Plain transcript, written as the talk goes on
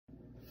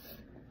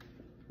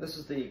This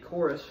is the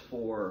chorus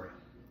for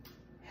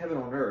Heaven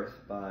on Earth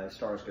by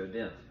Stars Go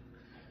Dim.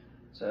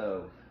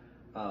 So,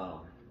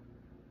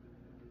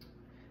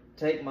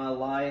 take my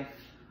life,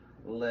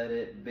 let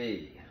it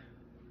be.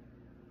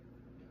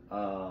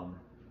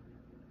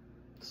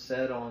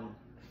 Set on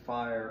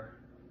fire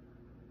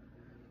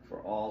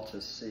for all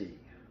to see.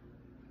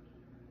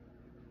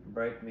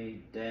 Break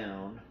me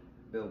down,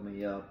 build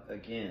me up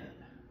again.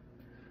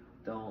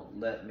 Don't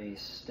let me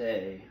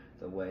stay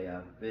the way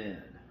I've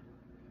been.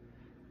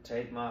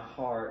 Take my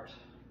heart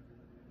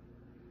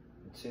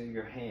into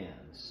your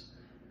hands.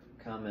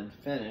 Come and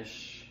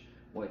finish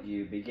what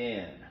you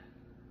began.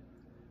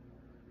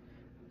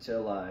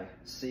 Till I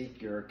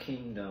seek your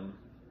kingdom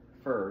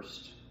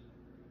first.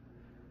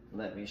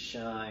 Let me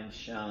shine,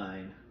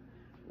 shine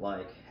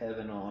like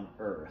heaven on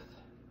earth.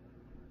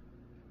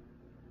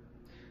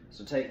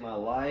 So take my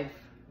life,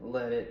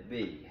 let it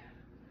be.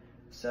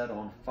 Set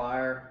on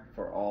fire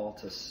for all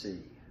to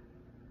see.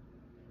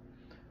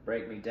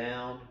 Break me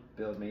down,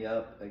 build me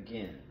up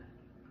again.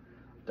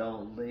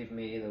 Don't leave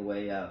me the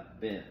way I've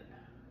been.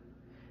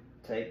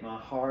 Take my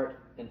heart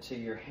into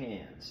your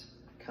hands.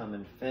 Come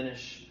and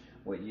finish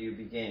what you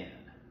began.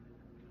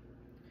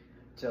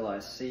 Till I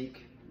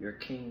seek your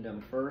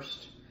kingdom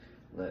first,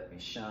 let me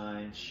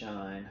shine,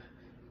 shine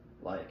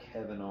like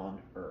heaven on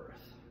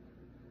earth.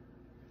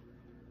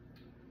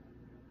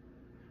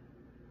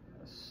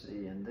 Let's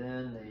see, and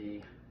then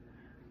the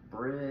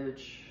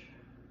bridge.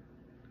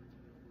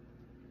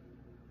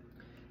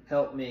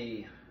 Help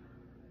me.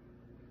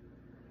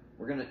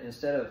 We're gonna,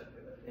 instead of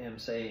him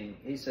saying,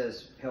 he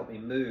says, help me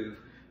move,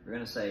 we're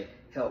gonna say,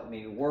 help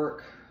me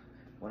work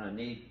when I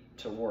need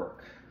to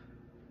work.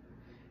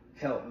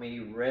 Help me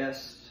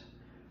rest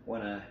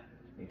when I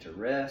need to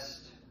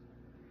rest.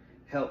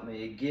 Help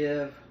me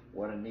give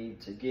what I need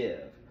to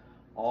give.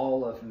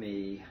 All of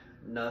me,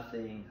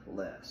 nothing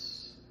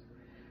less.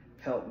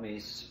 Help me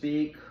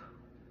speak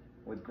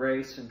with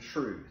grace and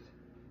truth.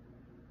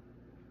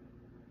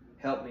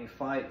 Help me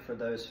fight for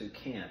those who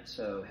can't.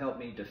 So help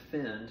me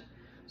defend.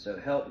 So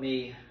help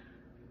me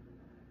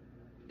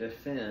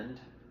defend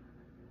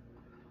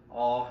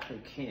all who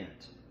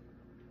can't.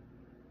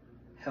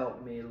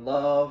 Help me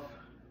love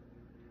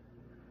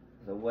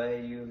the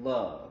way you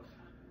love.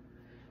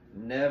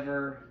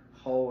 Never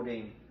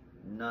holding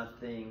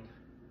nothing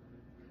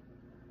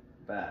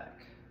back.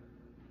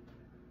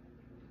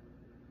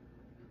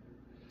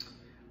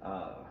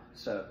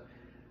 So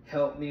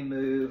help me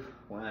move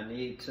when I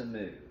need to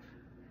move.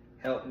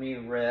 Help me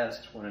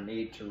rest when I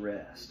need to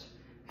rest.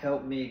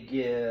 Help me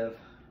give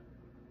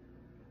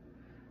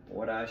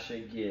what I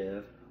should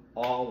give,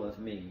 all of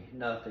me,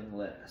 nothing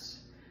less.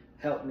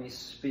 Help me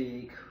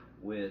speak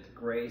with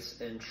grace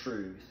and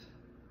truth.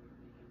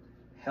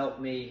 Help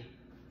me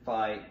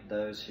fight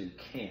those who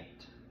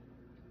can't.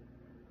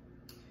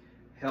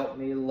 Help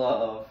me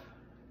love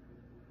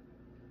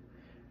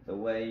the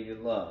way you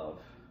love,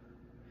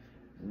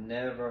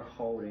 never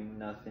holding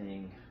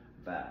nothing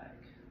back.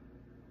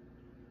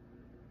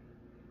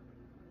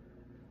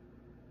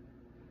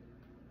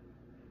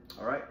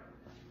 All right,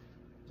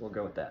 we'll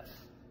go with that.